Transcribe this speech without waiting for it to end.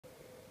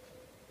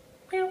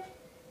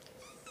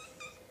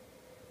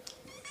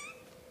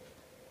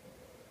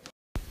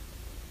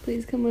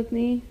please come with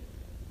me?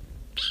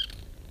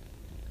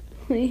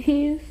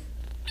 Please?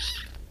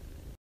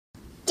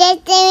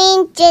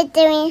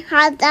 Jittering,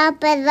 hot dog,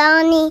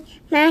 bologna,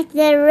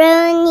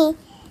 macaroni,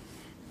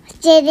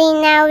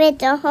 sitting out with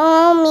the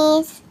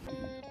homies.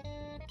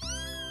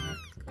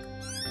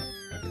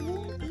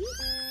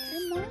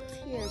 Your mom's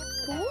here.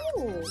 Go.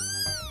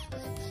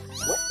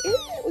 What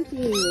is it with you?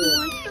 He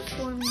wants the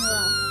formula.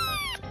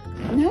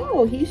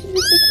 No, he should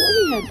just before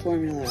he had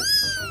formula.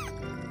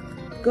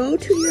 Go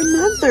to your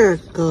mother.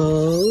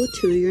 Go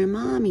to your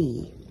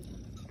mommy.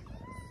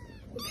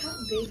 Look how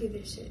big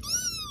this is.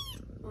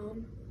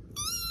 Mom?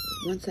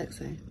 One sec,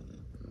 say.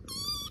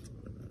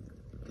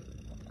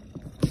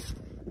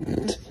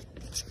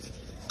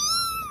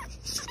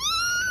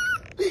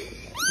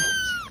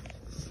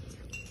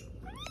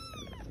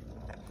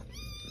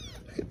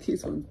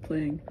 These ones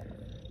playing.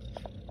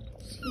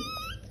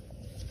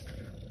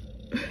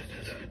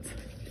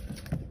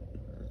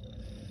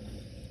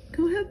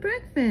 Go have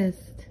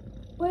breakfast.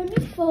 Where's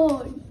my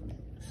phone?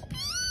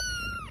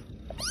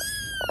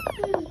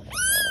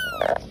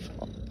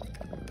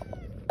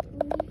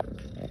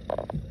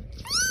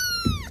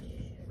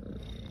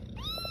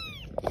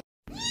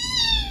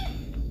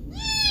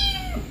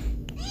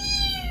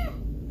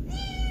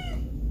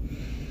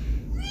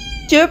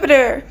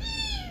 Jupiter!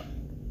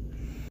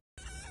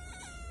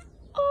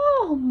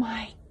 Oh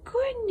my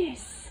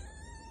goodness!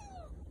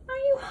 Are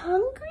you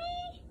hungry?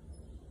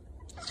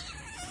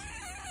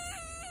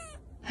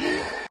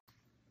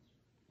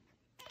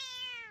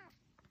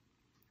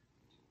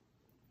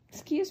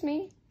 Excuse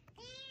me?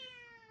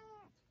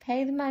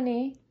 Pay the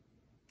money.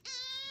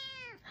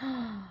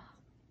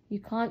 You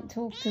can't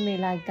talk to me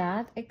like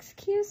that.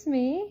 Excuse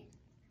me?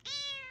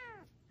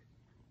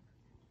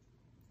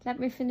 Let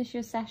me finish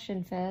your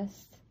session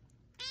first.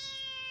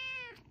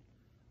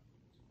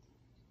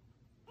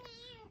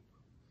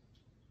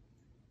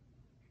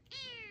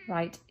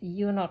 Right,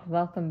 you're not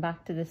welcome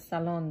back to this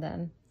salon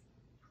then.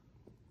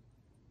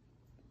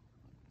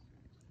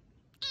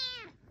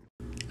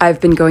 I've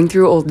been going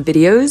through old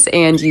videos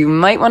and you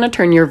might want to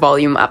turn your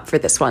volume up for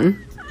this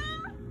one.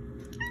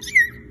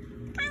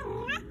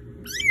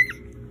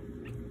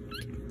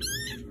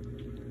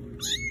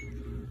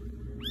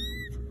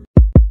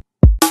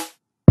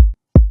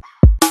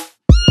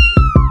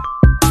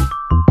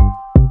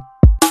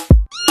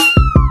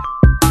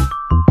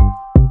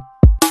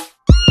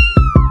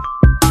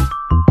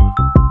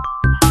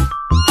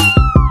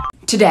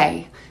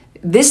 Today,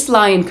 this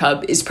lion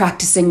cub is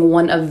practicing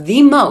one of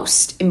the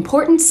most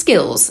important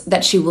skills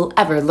that she will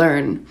ever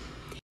learn: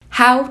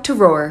 how to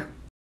roar.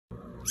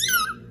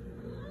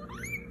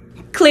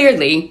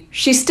 Clearly,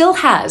 she still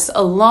has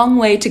a long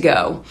way to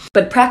go,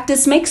 but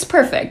practice makes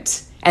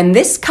perfect, and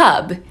this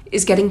cub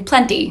is getting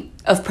plenty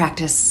of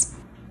practice.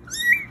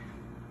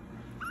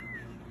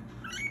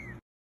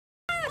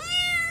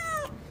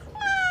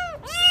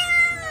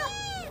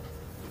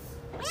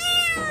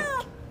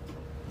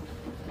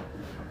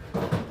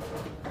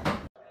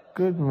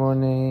 Good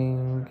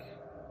morning.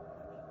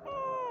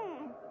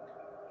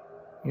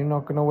 You're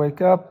not gonna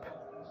wake up?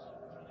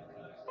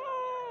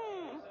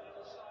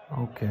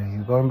 Okay,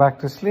 you going back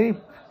to sleep?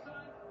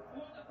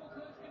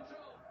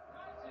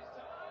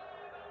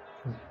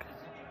 Okay.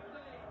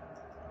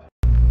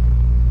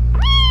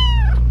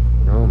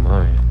 Oh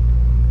my.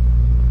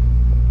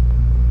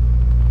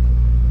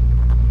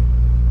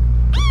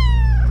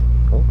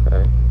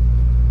 Okay.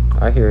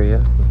 I hear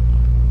you.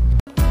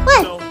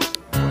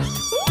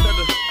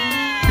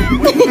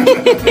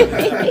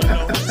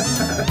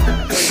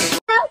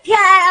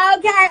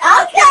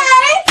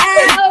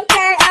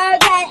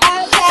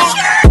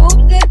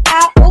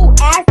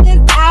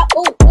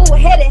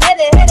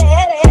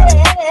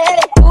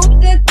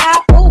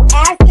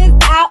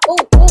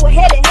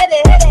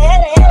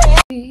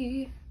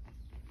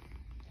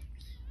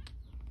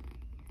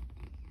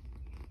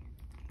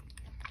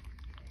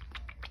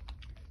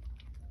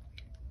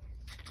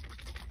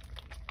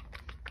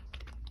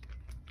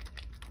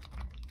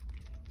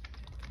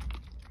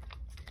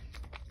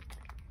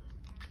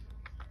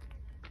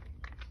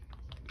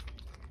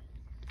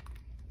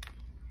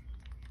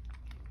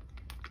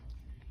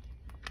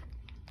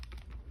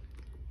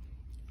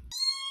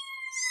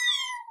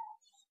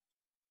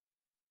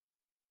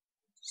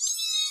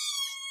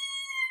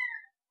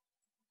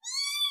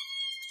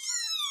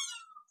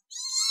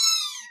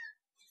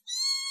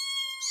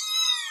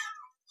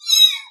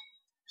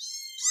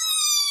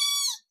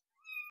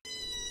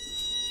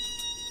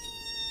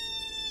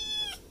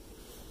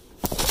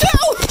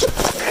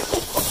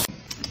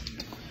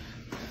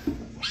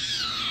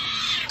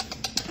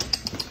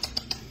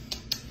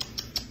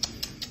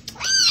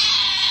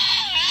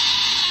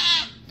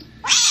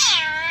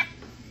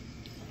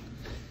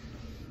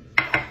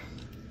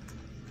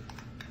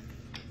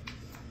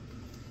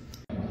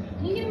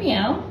 Can you get a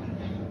meow?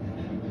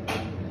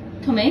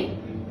 Tommy?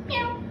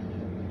 Meow.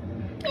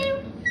 Meow.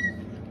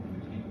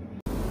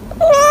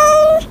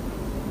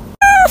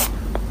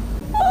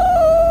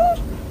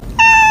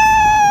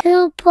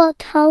 Super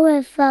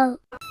powerful.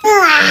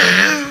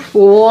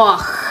 Whoa.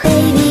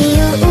 Baby,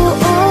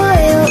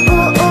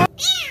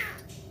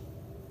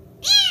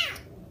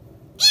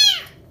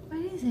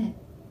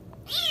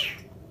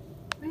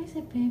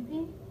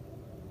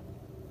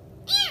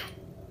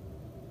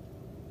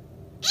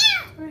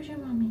 Where's your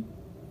mommy?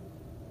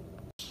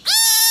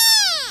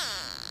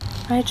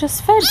 I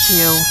just fed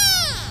you.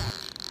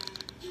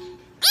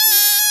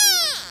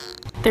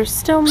 There's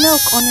still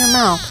milk on your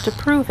mouth to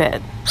prove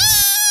it.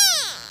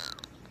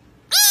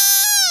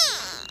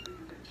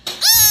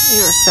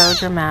 You are so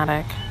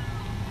dramatic.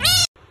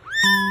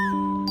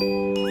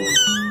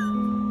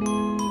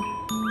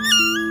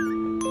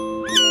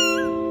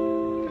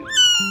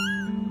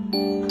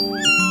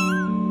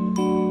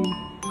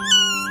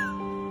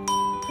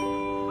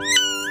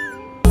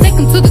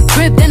 To the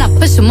crib, then I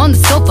push him on the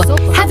sofa.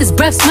 Have his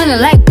breath smelling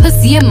like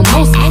pussy and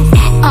mimosa.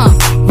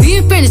 We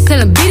ain't finished,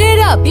 tell him beat it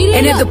up.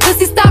 And if the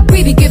pussy stop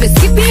breathing, give it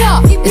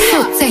CPR. It's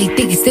so tight,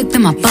 think he slipped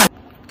in my butt.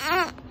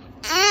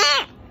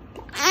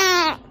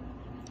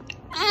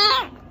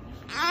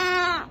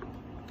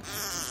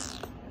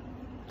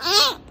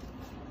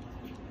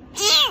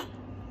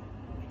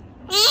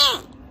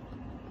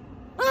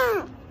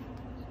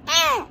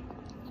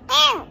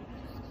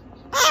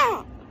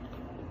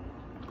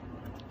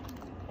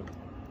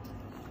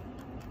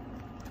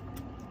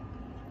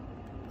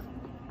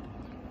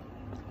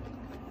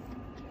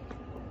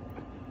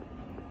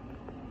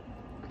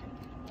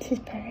 She's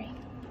purring.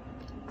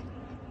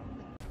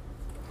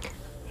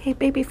 Hey,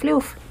 baby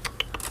Floof.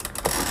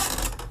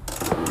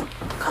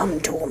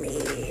 Come to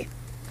me.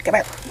 Come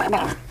here.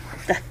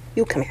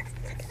 You come here.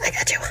 I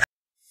got you.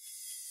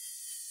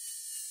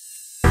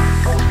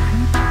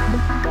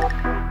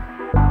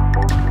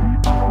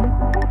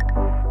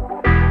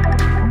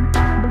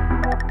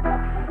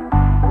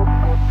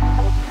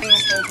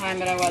 This whole time,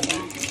 but I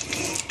wasn't.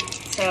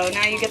 So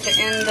now you get the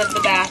end of the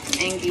bath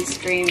Angie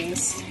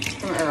screams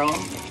from Earl.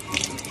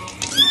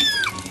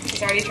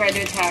 He's already tried to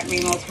attack me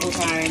multiple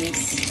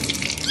times.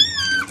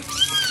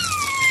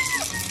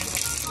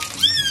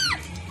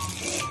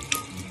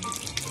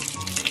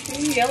 Are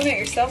you yelling at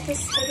yourself at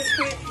this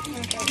point?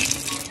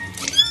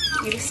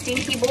 Okay. You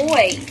stinky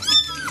boy.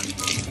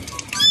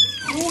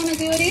 I don't want to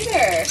do it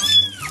either.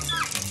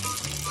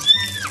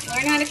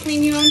 Learn how to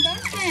clean your own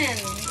button.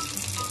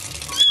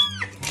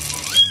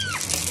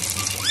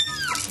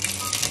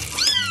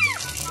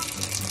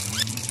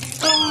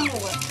 Oh!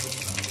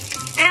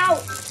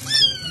 Ow!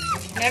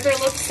 Never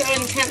looked so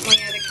intently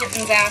at a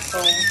kitten's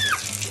asshole.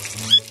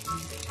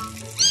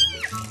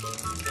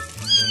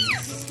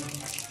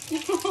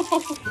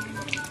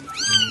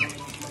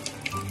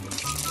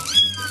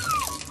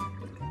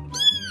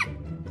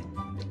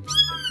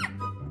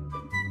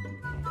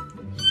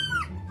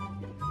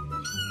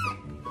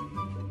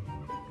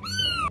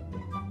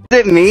 Is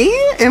it me?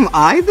 Am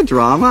I the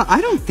drama?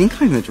 I don't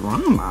think I'm the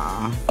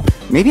drama.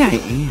 Maybe I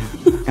am.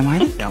 Am I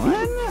the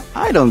villain?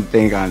 I don't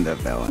think I'm the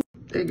villain.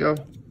 There you go.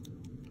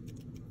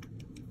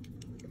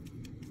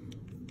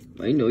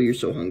 I know you're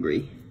so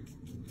hungry.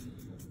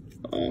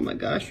 Oh my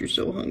gosh, you're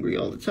so hungry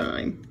all the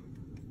time.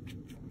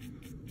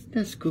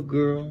 That's a good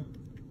girl.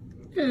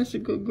 That's a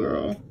good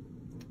girl.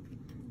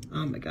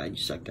 Oh my god, you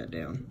suck that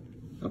down.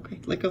 Okay,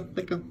 let go,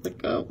 let go, let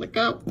go, let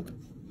go.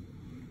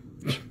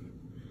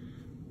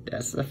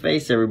 That's the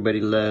face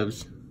everybody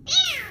loves.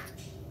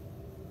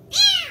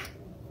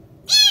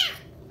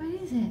 What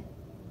is it?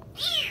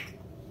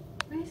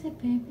 What is it,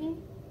 baby?